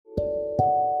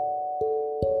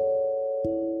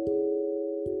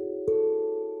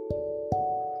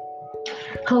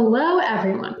Hello,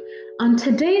 everyone. On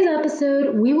today's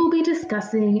episode, we will be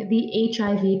discussing the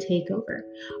HIV takeover.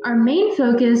 Our main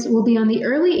focus will be on the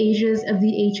early ages of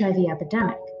the HIV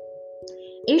epidemic.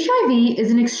 HIV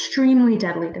is an extremely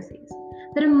deadly disease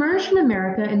that emerged in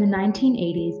America in the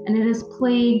 1980s, and it has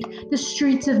plagued the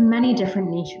streets of many different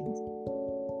nations.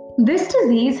 This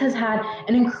disease has had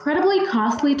an incredibly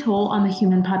costly toll on the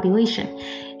human population.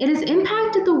 It has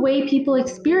impacted the way people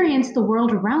experience the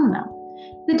world around them.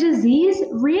 The disease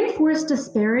reinforced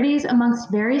disparities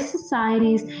amongst various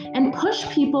societies and pushed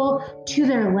people to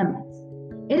their limits.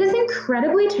 It is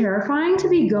incredibly terrifying to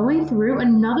be going through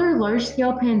another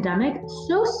large-scale pandemic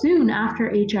so soon after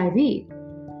HIV.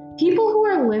 People who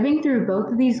are living through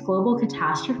both of these global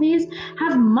catastrophes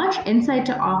have much insight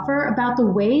to offer about the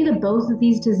way that both of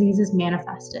these diseases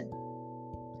manifested.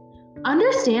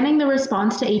 Understanding the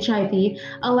response to HIV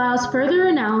allows further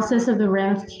analysis of the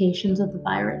ramifications of the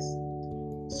virus.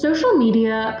 Social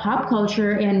media, pop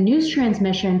culture, and news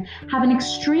transmission have an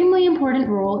extremely important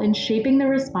role in shaping the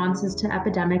responses to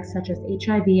epidemics such as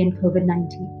HIV and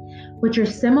COVID-19, which are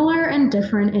similar and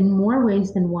different in more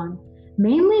ways than one,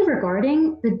 mainly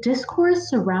regarding the discourse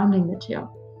surrounding the two.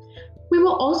 We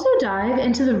will also dive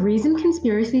into the reason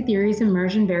conspiracy theories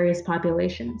emerge in various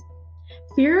populations.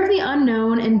 Fear of the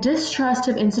unknown and distrust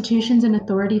of institutions and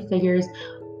authority figures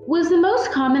was the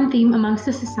most common theme amongst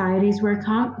the societies where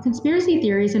conspiracy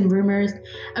theories and rumors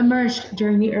emerged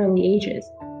during the early ages.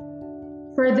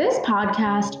 For this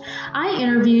podcast, I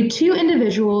interviewed two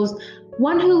individuals,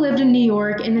 one who lived in New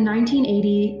York in the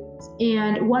 1980s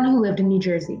and one who lived in New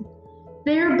Jersey.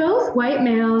 They are both white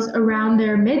males around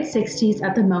their mid-60s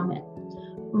at the moment.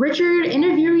 Richard,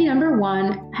 interviewee number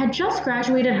one, had just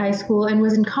graduated high school and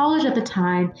was in college at the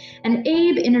time, and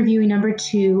Abe, interviewee number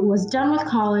two, was done with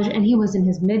college and he was in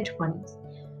his mid-20s.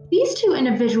 These two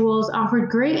individuals offered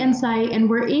great insight and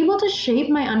were able to shape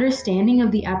my understanding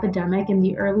of the epidemic in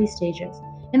the early stages,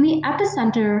 in the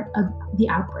epicenter of the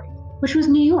outbreak, which was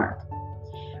New York.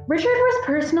 Richard was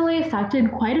personally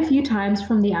affected quite a few times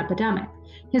from the epidemic.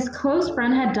 His close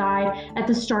friend had died at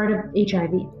the start of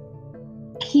HIV.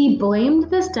 He blamed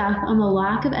this death on the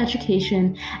lack of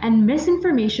education and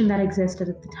misinformation that existed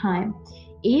at the time.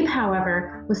 Abe,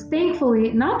 however, was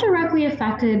thankfully not directly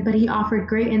affected, but he offered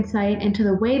great insight into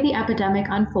the way the epidemic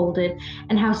unfolded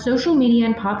and how social media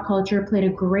and pop culture played a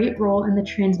great role in the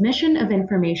transmission of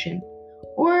information,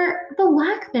 or the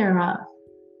lack thereof.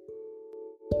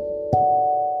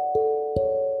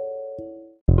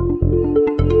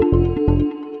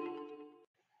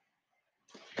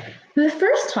 The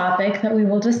first topic that we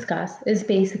will discuss is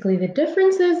basically the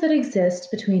differences that exist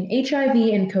between HIV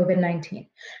and COVID-19.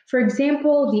 For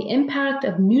example, the impact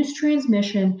of news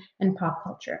transmission and pop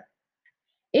culture.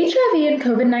 HIV and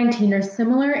COVID-19 are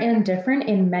similar and different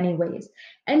in many ways,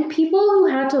 and people who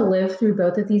had to live through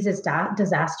both of these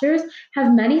disasters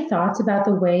have many thoughts about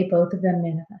the way both of them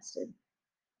manifested.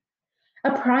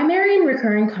 A primary and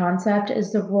recurring concept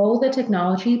is the role that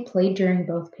technology played during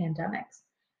both pandemics.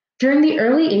 During the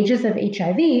early ages of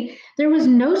HIV, there was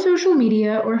no social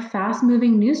media or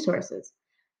fast-moving news sources.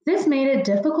 This made it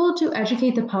difficult to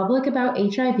educate the public about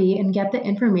HIV and get the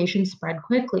information spread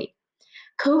quickly.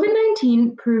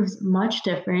 COVID-19 proves much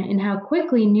different in how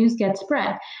quickly news gets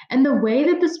spread and the way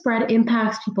that the spread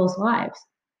impacts people's lives.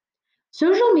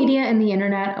 Social media and the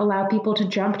internet allow people to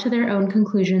jump to their own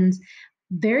conclusions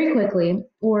very quickly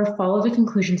or follow the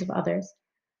conclusions of others.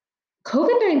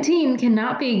 COVID-19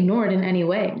 cannot be ignored in any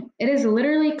way. It is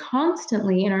literally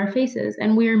constantly in our faces,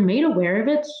 and we are made aware of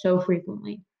it so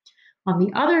frequently. On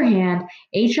the other hand,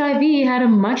 HIV had a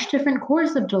much different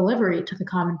course of delivery to the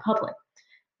common public.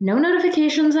 No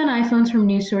notifications on iPhones from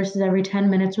news sources every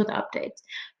 10 minutes with updates.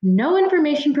 No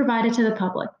information provided to the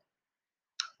public.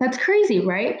 That's crazy,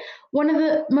 right? One of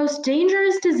the most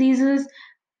dangerous diseases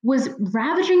was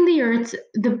ravaging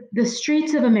the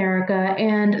streets of America,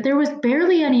 and there was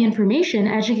barely any information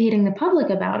educating the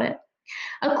public about it.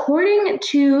 According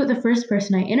to the first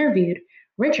person I interviewed,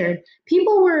 Richard,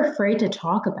 people were afraid to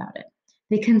talk about it.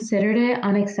 They considered it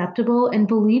unacceptable and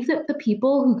believed that the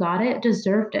people who got it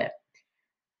deserved it.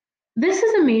 This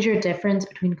is a major difference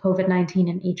between COVID-19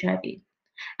 and HIV.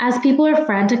 As people are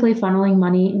frantically funneling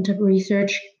money into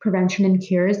research, prevention, and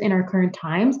cures in our current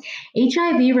times,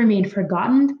 HIV remained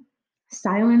forgotten,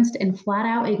 silenced, and flat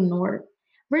out ignored.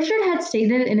 Richard had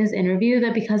stated in his interview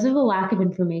that because of the lack of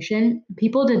information,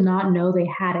 people did not know they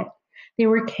had it. They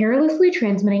were carelessly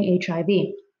transmitting HIV.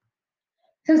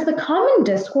 Since the common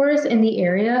discourse in the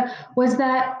area was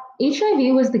that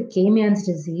HIV was the gay man's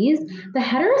disease, the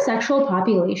heterosexual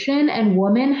population and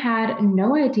women had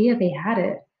no idea they had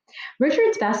it.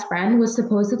 Richard's best friend was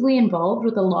supposedly involved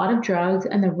with a lot of drugs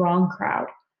and the wrong crowd.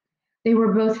 They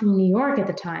were both from New York at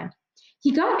the time.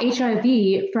 He got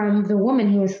HIV from the woman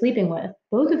he was sleeping with,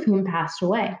 both of whom passed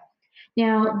away.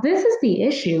 Now, this is the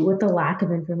issue with the lack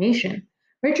of information.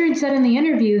 Richard said in the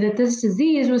interview that this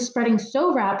disease was spreading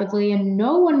so rapidly and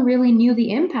no one really knew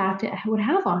the impact it would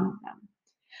have on them.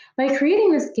 By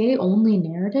creating this gay only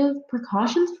narrative,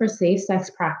 precautions for safe sex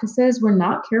practices were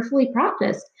not carefully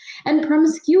practiced, and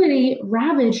promiscuity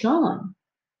ravaged on.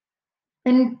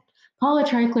 In Paula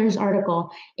Treichler's article,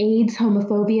 AIDS,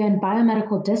 Homophobia, and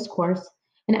Biomedical Discourse,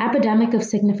 an epidemic of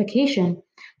signification,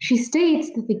 she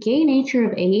states that the gay nature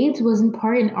of AIDS was in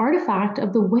part an artifact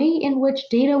of the way in which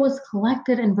data was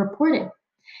collected and reported.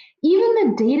 Even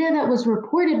the data that was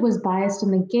reported was biased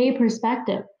in the gay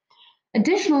perspective.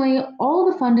 Additionally, all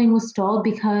the funding was stalled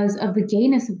because of the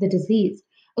gayness of the disease.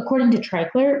 According to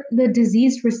Treichler, the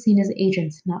diseased were seen as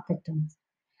agents, not victims.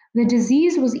 The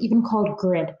disease was even called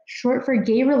GRID, short for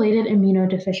gay-related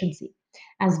immunodeficiency.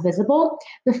 As visible,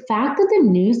 the fact that the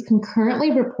news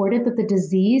concurrently reported that the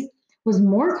disease was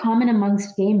more common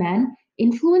amongst gay men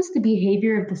influenced the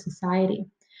behavior of the society.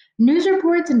 News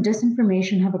reports and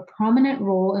disinformation have a prominent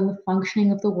role in the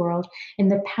functioning of the world in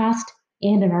the past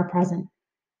and in our present.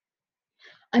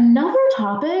 Another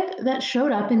topic that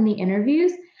showed up in the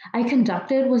interviews I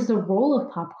conducted was the role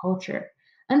of pop culture.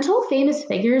 Until famous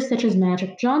figures such as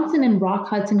Magic Johnson and Rock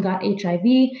Hudson got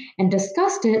HIV and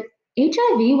discussed it,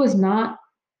 HIV was not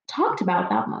talked about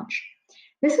that much.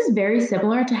 This is very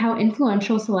similar to how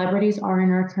influential celebrities are in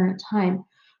our current time.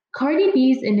 Cardi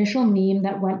B's initial meme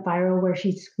that went viral, where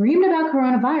she screamed about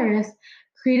coronavirus,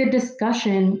 created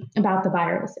discussion about the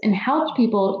virus and helped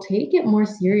people take it more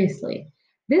seriously.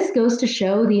 This goes to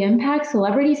show the impact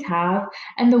celebrities have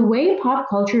and the way pop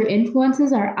culture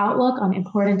influences our outlook on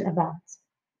important events.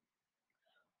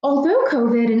 Although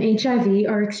COVID and HIV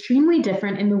are extremely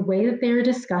different in the way that they are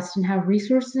discussed and how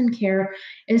resources and care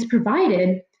is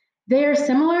provided, they are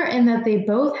similar in that they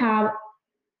both have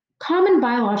common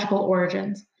biological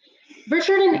origins.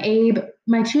 Richard and Abe,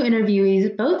 my two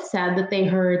interviewees, both said that they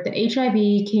heard that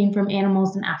HIV came from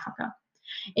animals in Africa.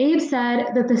 Abe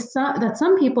said that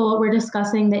some people were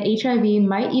discussing that HIV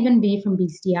might even be from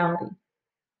bestiality.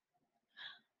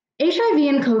 HIV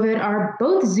and COVID are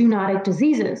both zoonotic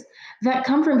diseases that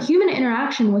come from human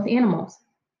interaction with animals.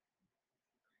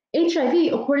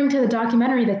 HIV, according to the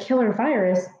documentary The Killer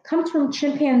Virus, comes from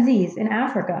chimpanzees in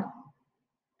Africa.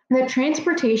 The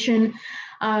transportation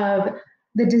of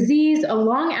the disease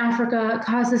along Africa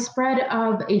caused the spread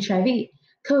of HIV.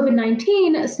 COVID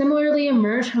 19 similarly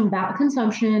emerged from bat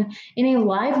consumption in a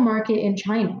live market in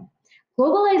China.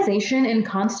 Globalization and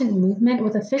constant movement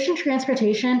with efficient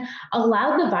transportation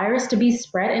allowed the virus to be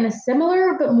spread in a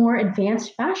similar but more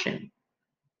advanced fashion.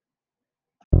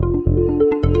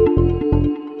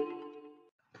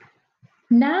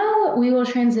 Now we will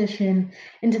transition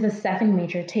into the second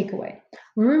major takeaway: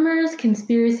 rumors,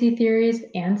 conspiracy theories,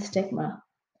 and stigma.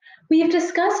 We have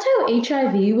discussed how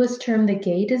HIV was termed the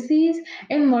gay disease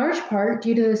in large part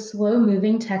due to the slow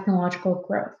moving technological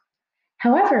growth.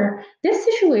 However, this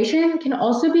situation can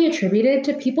also be attributed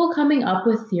to people coming up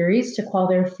with theories to quell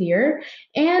their fear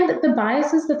and the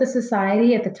biases that the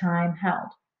society at the time held.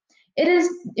 It is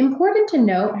important to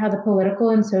note how the political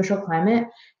and social climate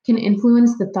can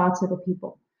influence the thoughts of the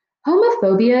people.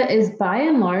 Homophobia is by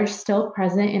and large still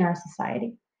present in our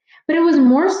society, but it was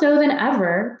more so than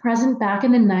ever present back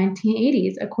in the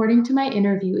 1980s, according to my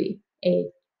interviewee,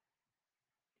 Abe.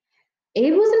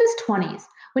 Abe was in his 20s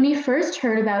when he first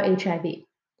heard about HIV.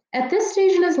 At this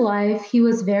stage in his life, he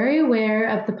was very aware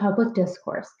of the public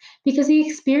discourse because he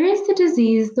experienced the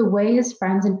disease the way his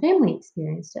friends and family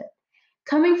experienced it.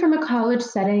 Coming from a college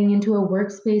setting into a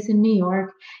workspace in New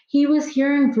York, he was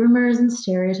hearing rumors and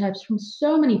stereotypes from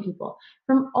so many people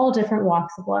from all different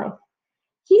walks of life.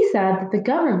 He said that the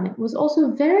government was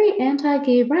also very anti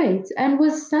gay rights and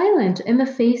was silent in the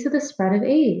face of the spread of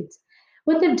AIDS.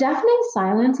 With the deafening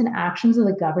silence and actions of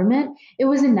the government, it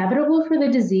was inevitable for the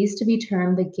disease to be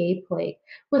termed the gay plague,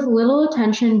 with little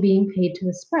attention being paid to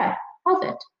the spread of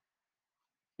it.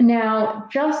 Now,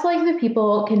 just like the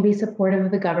people can be supportive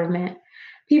of the government,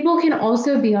 people can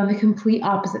also be on the complete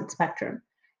opposite spectrum.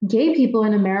 Gay people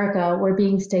in America were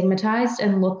being stigmatized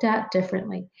and looked at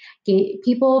differently. Gay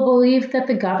people believed that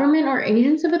the government or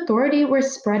agents of authority were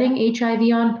spreading HIV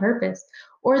on purpose,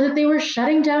 or that they were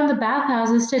shutting down the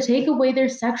bathhouses to take away their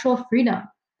sexual freedom.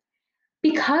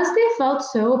 Because they felt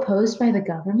so opposed by the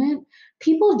government,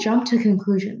 people jumped to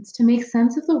conclusions to make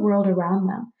sense of the world around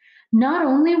them. Not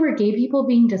only were gay people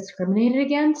being discriminated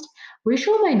against,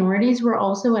 racial minorities were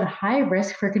also at high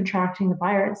risk for contracting the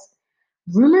virus.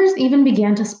 Rumors even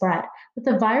began to spread that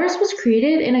the virus was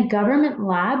created in a government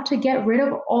lab to get rid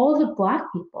of all the Black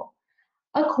people.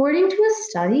 According to a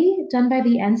study done by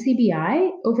the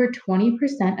NCBI, over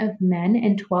 20% of men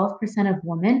and 12% of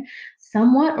women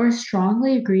somewhat or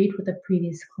strongly agreed with the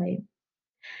previous claim.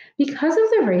 Because of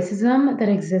the racism that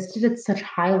existed at such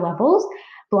high levels,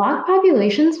 Black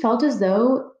populations felt as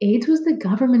though AIDS was the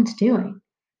government's doing.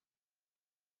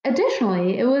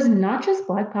 Additionally, it was not just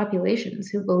Black populations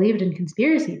who believed in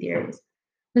conspiracy theories.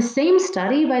 The same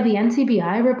study by the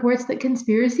NCBI reports that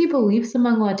conspiracy beliefs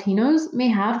among Latinos may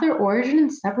have their origin in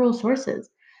several sources.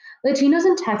 Latinos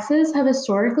in Texas have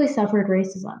historically suffered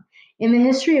racism. In the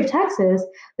history of Texas,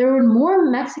 there were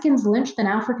more Mexicans lynched than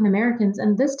African Americans,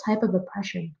 and this type of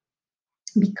oppression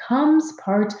becomes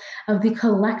part of the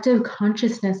collective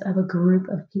consciousness of a group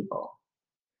of people.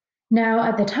 Now,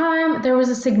 at the time, there was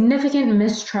a significant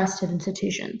mistrust of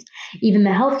institutions, even the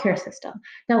healthcare system,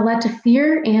 that led to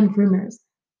fear and rumors.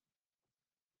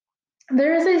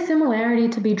 There is a similarity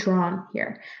to be drawn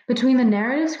here between the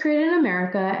narratives created in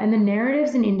America and the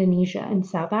narratives in Indonesia and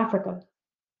South Africa.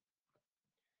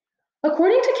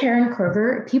 According to Karen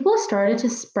Kroger, people started to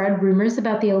spread rumors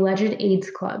about the alleged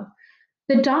AIDS club.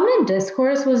 The dominant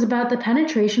discourse was about the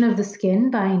penetration of the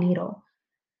skin by a needle.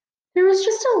 There was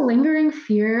just a lingering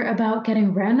fear about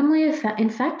getting randomly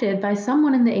infected by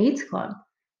someone in the AIDS club.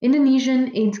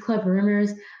 Indonesian AIDS club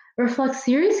rumors reflect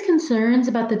serious concerns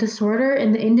about the disorder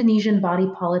in the Indonesian body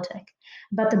politic,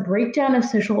 about the breakdown of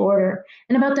social order,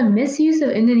 and about the misuse of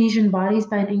Indonesian bodies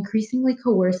by an increasingly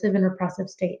coercive and repressive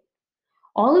state.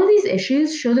 All of these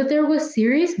issues show that there was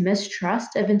serious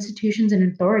mistrust of institutions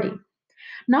and authority.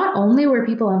 Not only were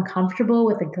people uncomfortable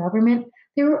with the government,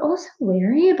 they were also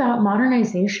wary about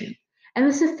modernization and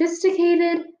the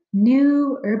sophisticated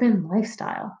new urban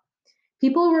lifestyle.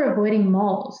 People were avoiding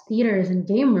malls, theaters, and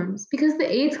game rooms because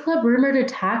the AIDS Club rumored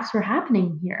attacks were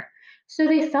happening here. So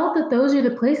they felt that those are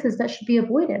the places that should be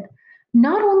avoided.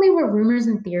 Not only were rumors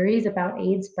and theories about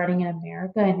AIDS spreading in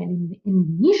America and in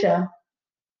Indonesia,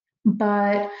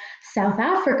 but South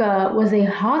Africa was a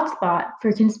hotspot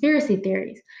for conspiracy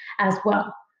theories as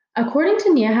well. According to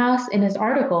Niehaus in his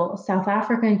article, South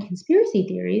African Conspiracy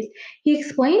Theories, he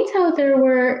explains how there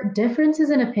were differences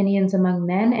in opinions among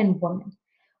men and women.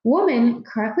 Women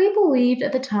correctly believed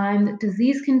at the time that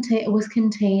disease was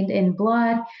contained in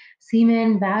blood,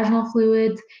 semen, vaginal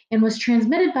fluids, and was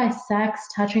transmitted by sex,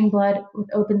 touching blood with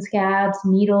open scabs,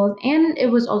 needles, and it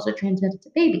was also transmitted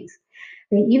to babies.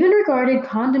 They even regarded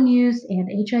condom use and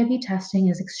HIV testing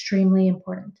as extremely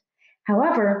important.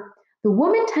 However, the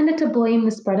women tended to blame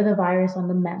the spread of the virus on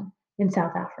the men in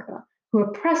South Africa, who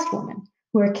oppressed women,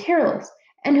 who were careless,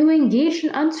 and who engaged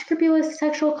in unscrupulous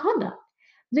sexual conduct.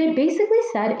 They basically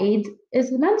said AIDS is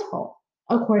the men's fault,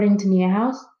 according to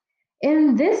Niehaus.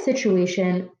 In this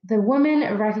situation, the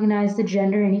women recognized the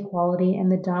gender inequality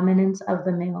and the dominance of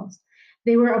the males.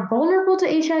 They were vulnerable to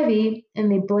HIV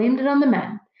and they blamed it on the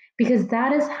men because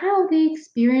that is how they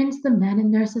experienced the men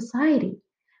in their society.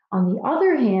 On the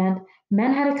other hand,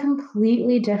 men had a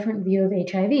completely different view of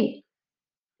HIV.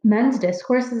 Men's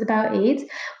discourses about AIDS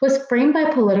was framed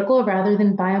by political rather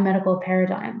than biomedical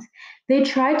paradigms. They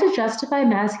tried to justify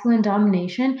masculine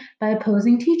domination by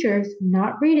opposing teachers,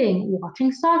 not reading,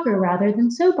 watching soccer rather than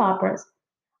soap operas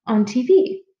on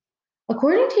TV.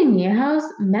 According to Niehaus,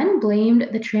 men blamed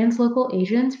the translocal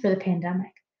Asians for the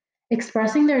pandemic,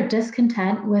 expressing their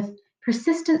discontent with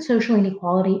persistent social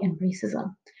inequality and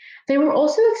racism. They were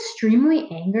also extremely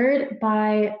angered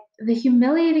by the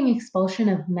humiliating expulsion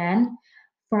of men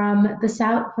from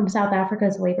South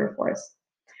Africa's labor force.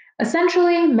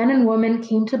 Essentially, men and women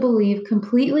came to believe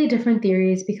completely different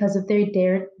theories because of their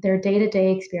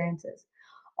day-to-day experiences.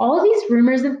 All these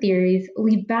rumors and theories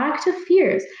lead back to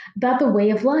fears about the way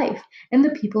of life and the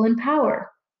people in power.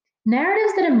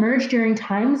 Narratives that emerge during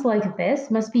times like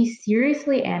this must be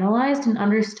seriously analyzed and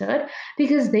understood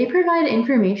because they provide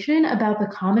information about the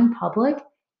common public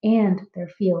and their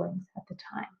feelings at the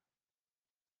time.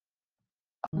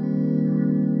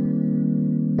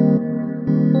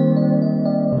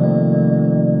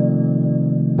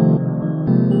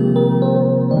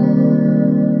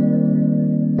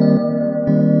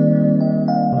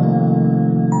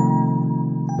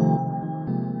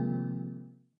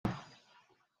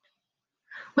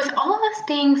 With all of this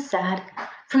being said,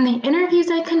 from the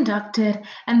interviews I conducted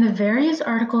and the various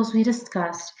articles we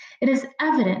discussed, it is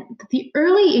evident that the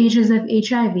early ages of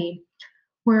HIV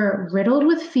were riddled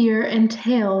with fear and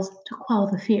tales to quell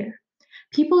the fear.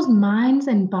 People's minds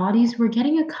and bodies were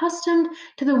getting accustomed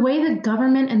to the way the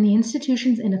government and the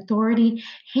institutions in authority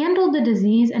handled the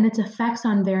disease and its effects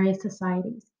on various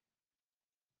societies.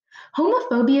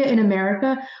 Homophobia in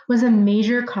America was a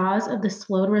major cause of the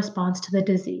slowed response to the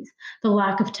disease. The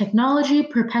lack of technology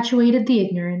perpetuated the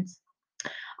ignorance.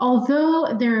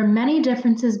 Although there are many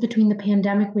differences between the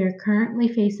pandemic we are currently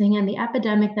facing and the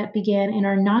epidemic that began in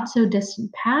our not so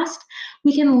distant past,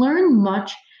 we can learn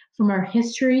much from our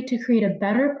history to create a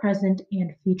better present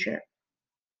and future.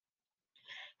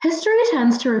 History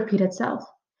tends to repeat itself,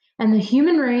 and the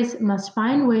human race must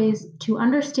find ways to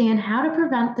understand how to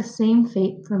prevent the same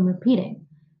fate from repeating.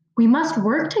 We must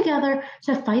work together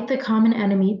to fight the common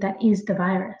enemy that is the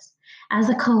virus. As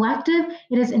a collective,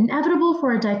 it is inevitable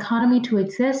for a dichotomy to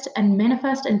exist and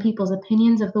manifest in people's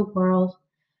opinions of the world.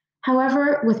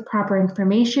 However, with proper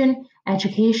information,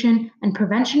 education, and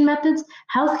prevention methods,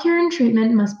 healthcare and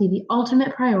treatment must be the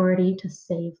ultimate priority to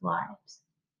save lives.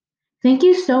 Thank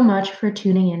you so much for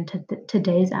tuning in to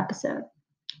today's episode.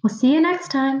 We'll see you next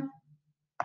time.